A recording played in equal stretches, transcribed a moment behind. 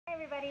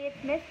everybody,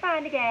 it's Miss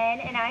Bond again,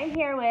 and I'm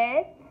here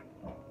with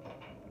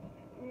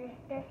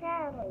Mr.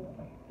 Charlie.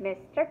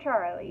 Mr.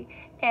 Charlie.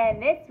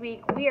 And this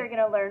week we are going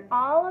to learn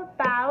all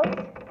about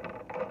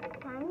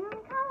Primary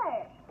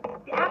colors.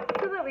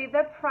 absolutely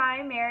the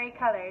primary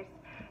colors.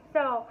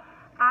 So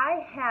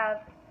I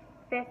have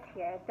this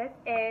here. This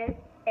is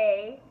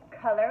a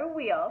color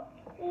wheel.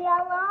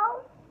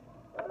 Yellow,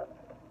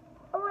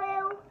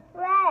 blue,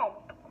 red.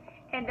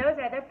 And those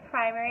are the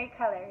primary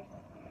colors.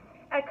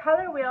 A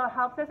color wheel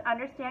helps us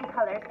understand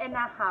colors and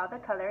how the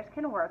colors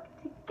can work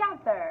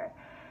together.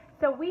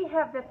 So we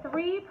have the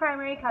three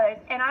primary colors,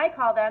 and I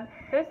call them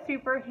the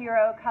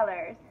superhero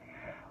colors.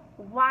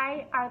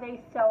 Why are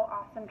they so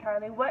awesome,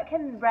 Charlie? What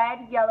can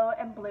red, yellow,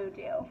 and blue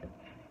do?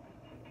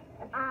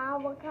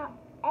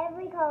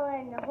 Every color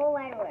in the whole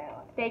wide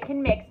world. They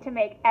can mix to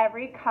make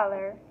every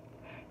color.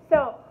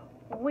 So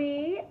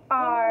we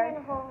are in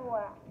the whole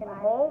world. in the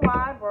whole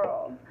wide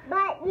world.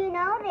 But you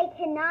know they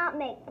cannot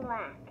make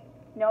black.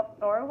 Nope,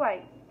 or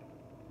white.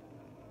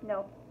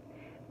 Nope.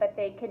 But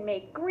they can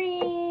make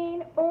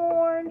green,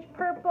 orange,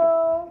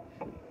 purple,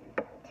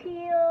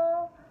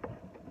 teal,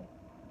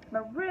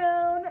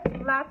 maroon,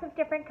 lots of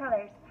different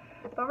colors.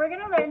 But we're going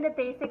to learn the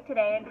basic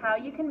today and how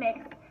you can mix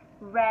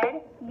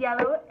red,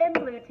 yellow, and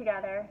blue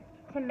together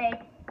to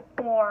make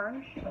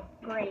orange,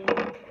 green,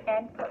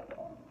 and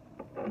purple.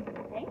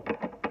 Okay?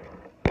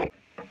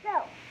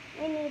 So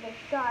we need a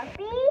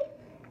Sharpie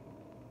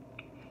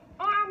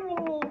and we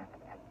need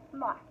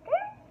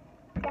marker,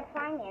 the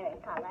primary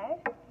colors,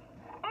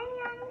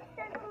 and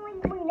certainly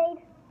we need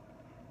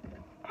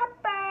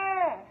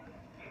pepper.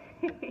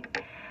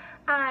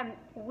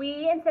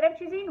 We, instead of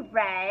choosing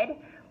red,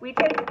 we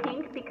chose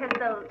pink because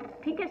the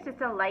pink is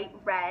just a light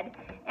red.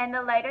 And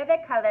the lighter the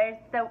colors,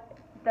 the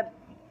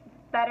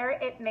better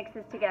it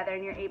mixes together,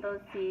 and you're able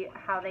to see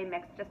how they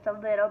mix just a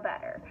little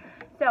better.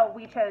 So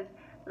we chose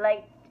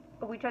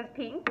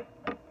pink,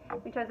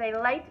 we chose a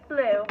light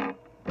blue,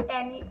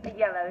 and the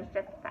yellow is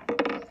just fine.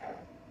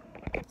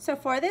 So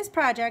for this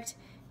project,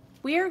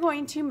 we are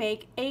going to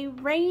make a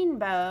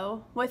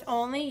rainbow with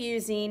only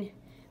using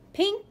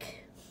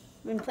pink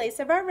in place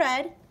of our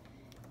red,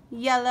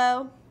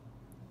 yellow,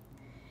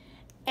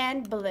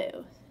 and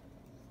blue.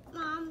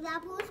 Mom,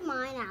 that was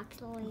mine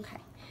actually.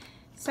 Okay.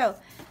 So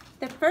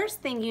the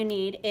first thing you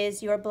need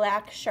is your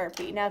black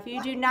Sharpie. Now if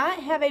you do not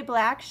have a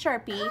black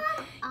Sharpie,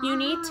 you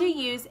need to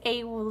use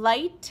a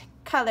light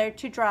color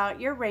to draw out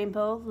your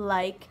rainbow,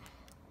 like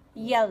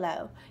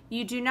yellow.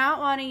 You do not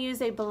want to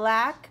use a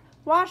black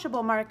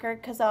washable marker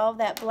because all of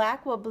that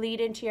black will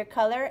bleed into your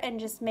color and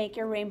just make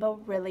your rainbow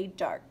really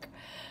dark.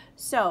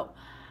 So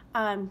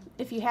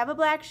if you have a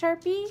black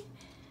Sharpie,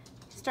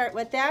 start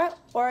with that,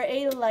 or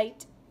a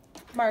light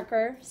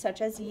marker such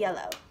as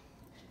yellow.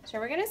 So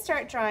we're going to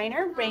start drawing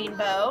our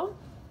rainbow.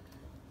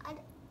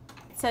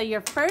 So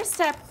your first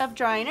step of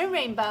drawing a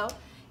rainbow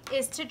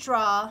is to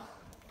draw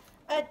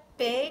a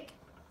big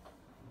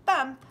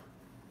bump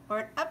or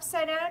an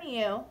upside down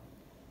U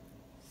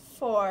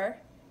for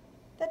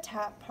the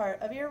top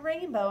part of your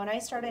rainbow. And I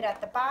started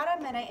at the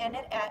bottom and I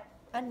ended at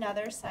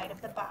another side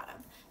of the bottom.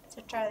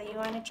 So Charlie, you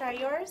want to try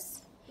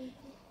yours?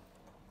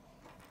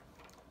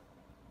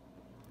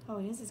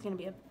 Oh, this is going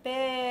to be a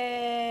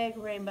big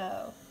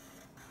rainbow.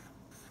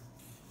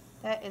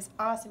 That is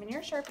awesome. And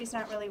your Sharpie's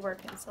not really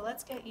working, so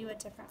let's get you a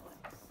different one.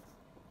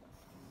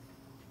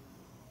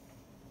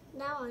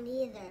 That one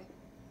either.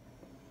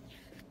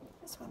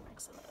 This one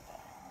works a little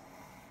better.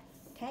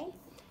 Okay,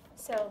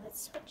 so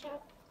let's switch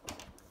out.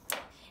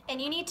 And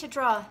you need to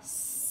draw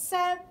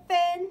 7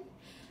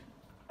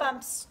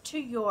 bumps to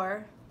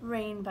your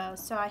rainbow.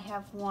 So I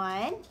have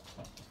 1, and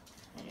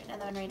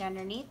another one right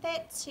underneath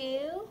it,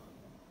 2,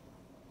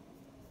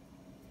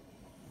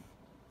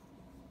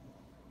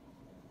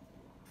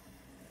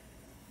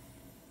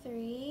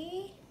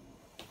 3,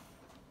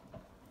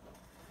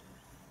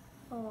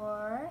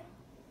 4,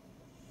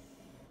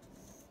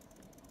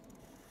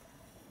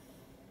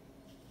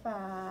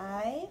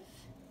 5,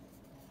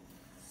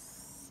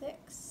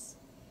 6,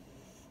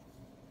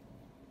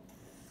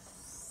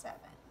 7.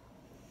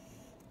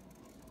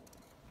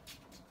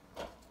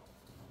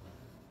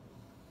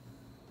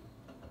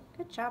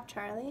 Good job,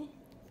 Charlie.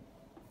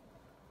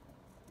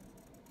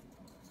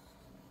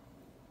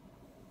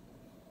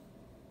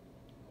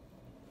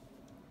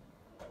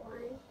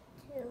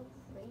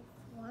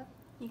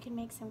 You can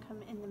make some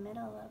come in the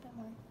middle a little bit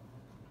more.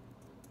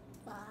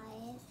 5,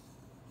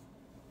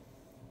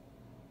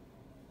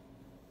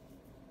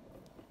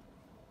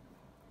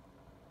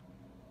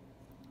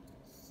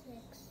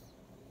 6,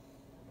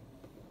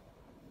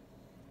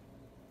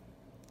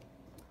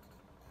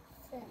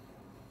 7.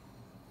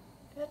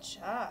 Good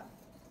job.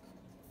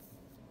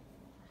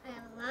 I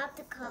have lots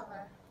of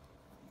color.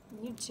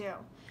 You too.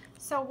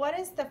 So what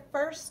is the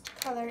first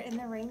color in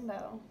the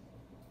rainbow?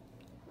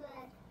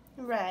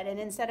 Red, and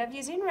instead of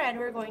using red,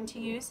 we're going to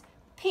use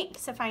pink.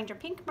 So find your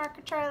pink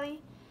marker,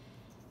 Charlie.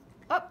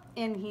 Oh,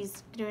 and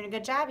he's doing a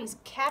good job. He's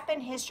capping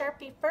his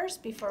Sharpie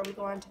first before we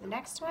go on to the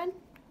next one.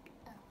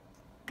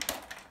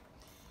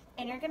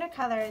 And you're gonna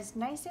color as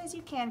nice as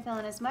you can, fill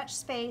in as much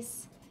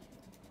space,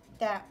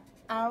 that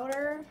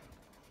outer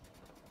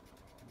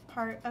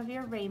part of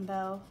your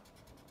rainbow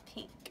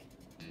pink.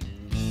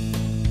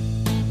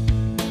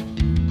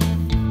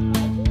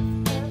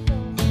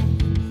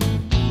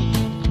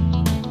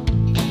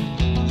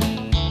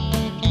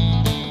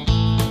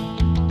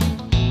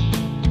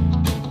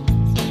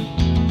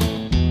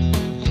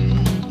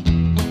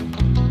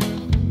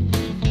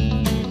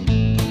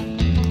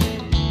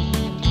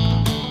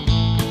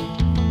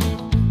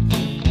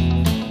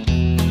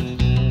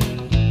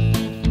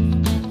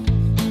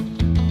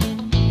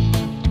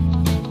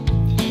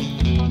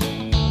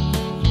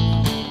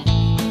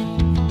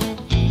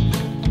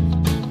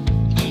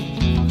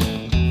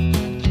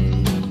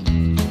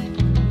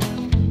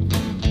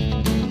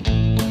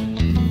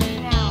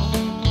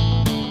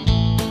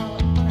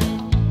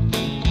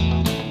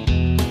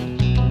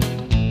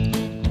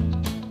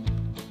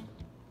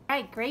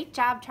 Great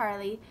job,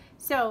 Charlie.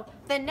 So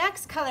the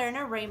next color in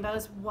a rainbow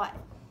is what?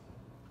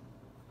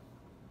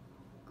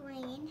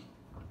 Green.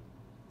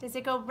 Does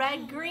it go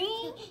red,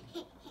 green?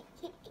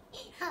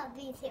 Oh,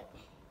 me too.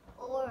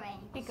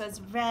 Orange. It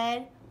goes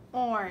red,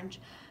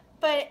 orange.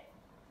 But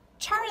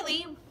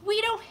Charlie,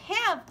 we don't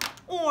have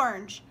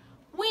orange.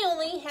 We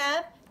only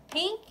have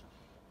pink,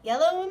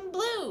 yellow, and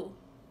blue.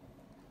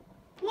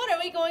 What are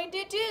we going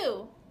to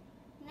do?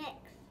 Mix.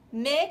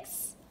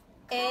 Mix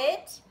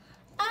it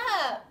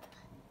up.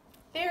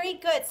 Very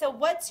good. So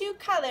what two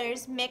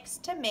colors mix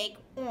to make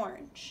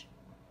orange?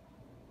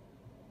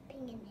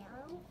 Pink and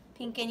yellow.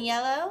 Pink and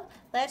yellow.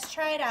 Let's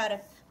try it out.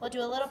 We'll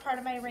do a little part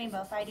of my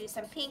rainbow. If I do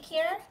some pink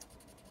here,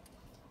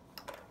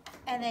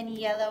 and then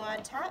yellow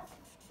on top.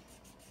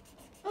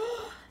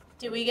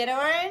 Do we get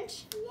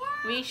orange?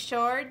 Yeah. We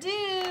sure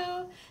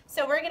do.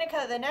 So we're going to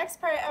color the next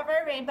part of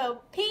our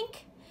rainbow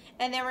pink,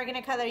 and then we're going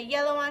to color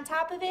yellow on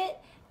top of it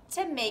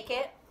to make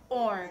it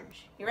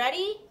orange. You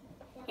ready?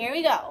 Here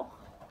we go.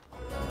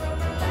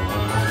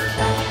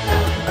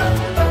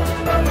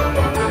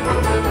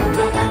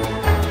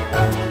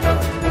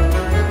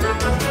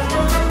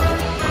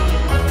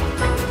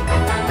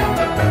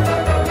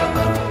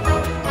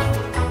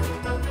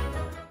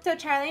 So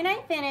Charlie and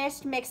I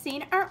finished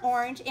mixing our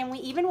orange, and we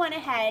even went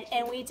ahead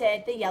and we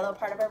did the yellow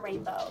part of our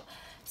rainbow.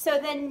 So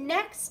the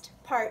next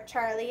part,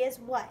 Charlie, is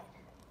what?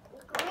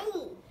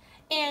 Green.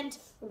 And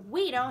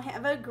we don't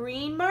have a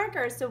green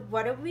marker, so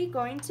what are we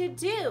going to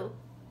do?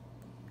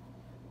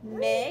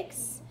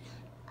 Mix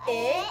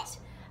it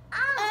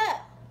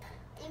up.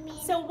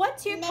 So what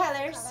two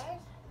colors,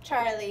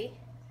 Charlie,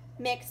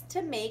 mix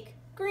to make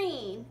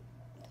green?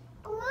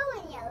 Blue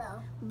and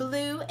yellow.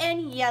 Blue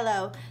and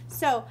yellow.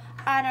 So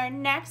on our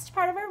next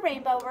part of our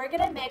rainbow, we're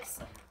going to mix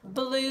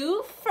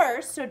blue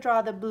first. So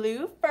draw the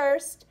blue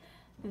first,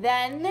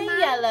 then the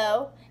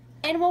yellow,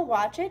 and we'll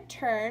watch it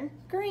turn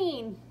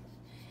green.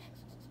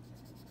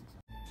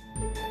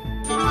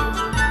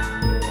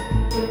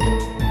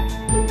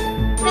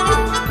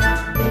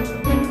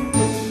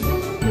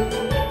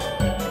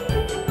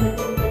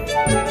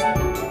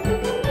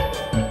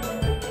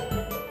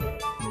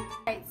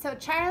 So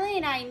Charlie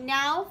and I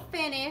now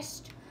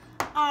finished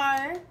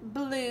our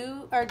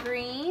blue or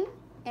green,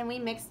 and we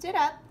mixed it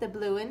up, the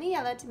blue and the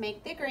yellow, to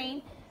make the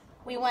green.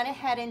 We went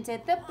ahead and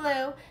did the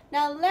blue.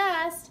 Now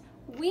last,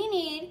 we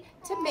need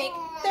to make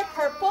the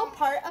purple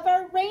part of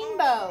our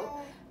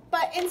rainbow.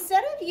 But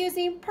instead of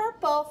using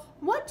purple,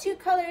 what two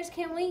colors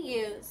can we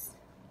use?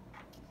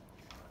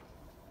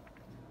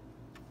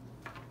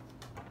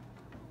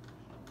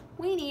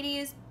 We need to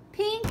use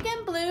pink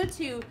and blue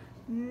to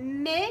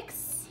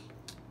mix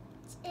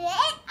it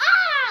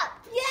up.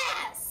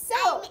 Yes.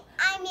 So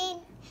I mean,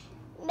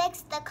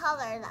 mix the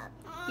colors up.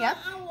 Yep.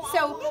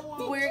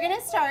 So we're gonna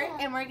start,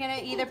 and we're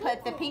gonna either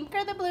put the pink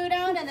or the blue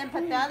down, and then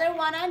put the other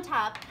one on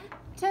top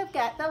to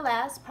get the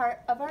last part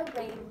of our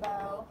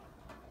rainbow.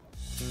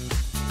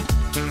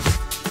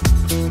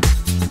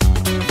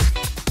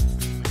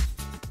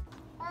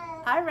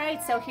 All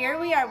right. So here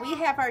we are. We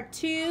have our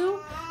two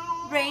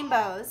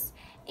rainbows,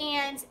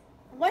 and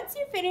once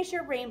you finish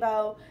your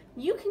rainbow,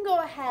 you can go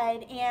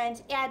ahead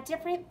and add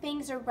different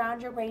things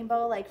around your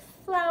rainbow, like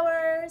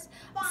flowers,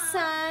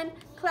 sun,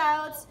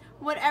 clouds,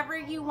 whatever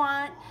you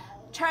want.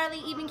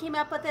 Charlie even came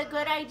up with a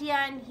good idea,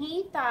 and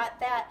he thought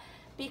that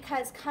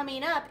because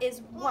coming up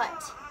is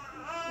what?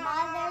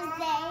 Mother's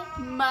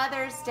Day.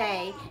 Mother's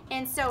Day.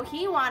 And so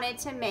he wanted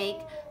to make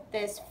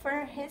this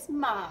for his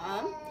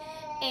mom.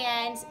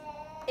 And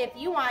if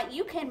you want,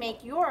 you can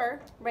make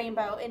your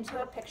rainbow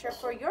into a picture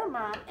for your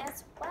mom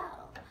as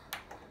well.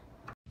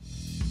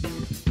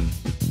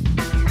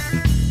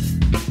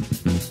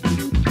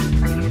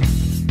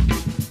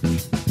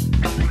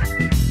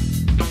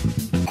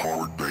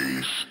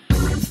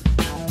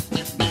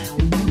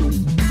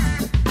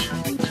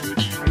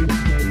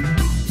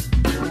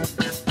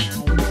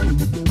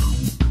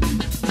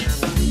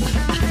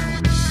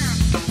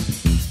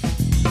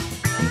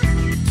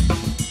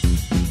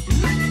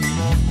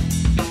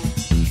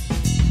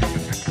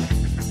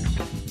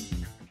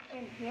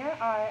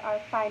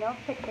 Final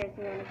pictures.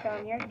 You want to show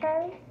them yours,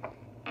 Charlie?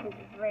 This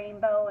is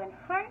rainbow and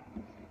heart.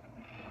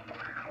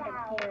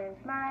 Wow. And here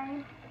is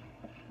mine.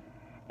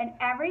 And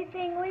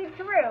everything we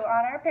drew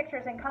on our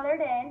pictures and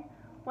colored in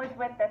was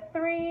with the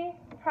 3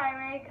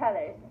 primary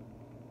colors.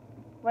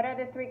 What are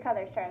the 3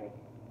 colors, Charlie?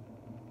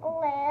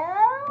 Blue.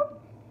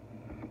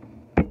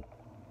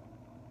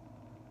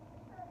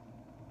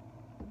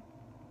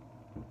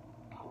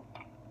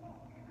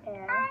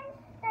 And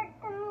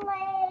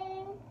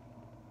certainly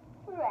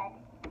red.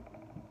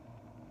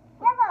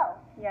 Yellow.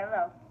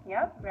 yellow.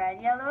 Yep,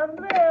 red, yellow, and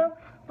blue.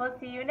 We'll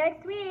see you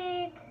next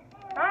week.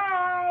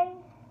 Bye.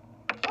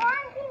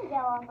 One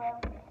yellow and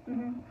blue.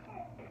 Mm-hmm.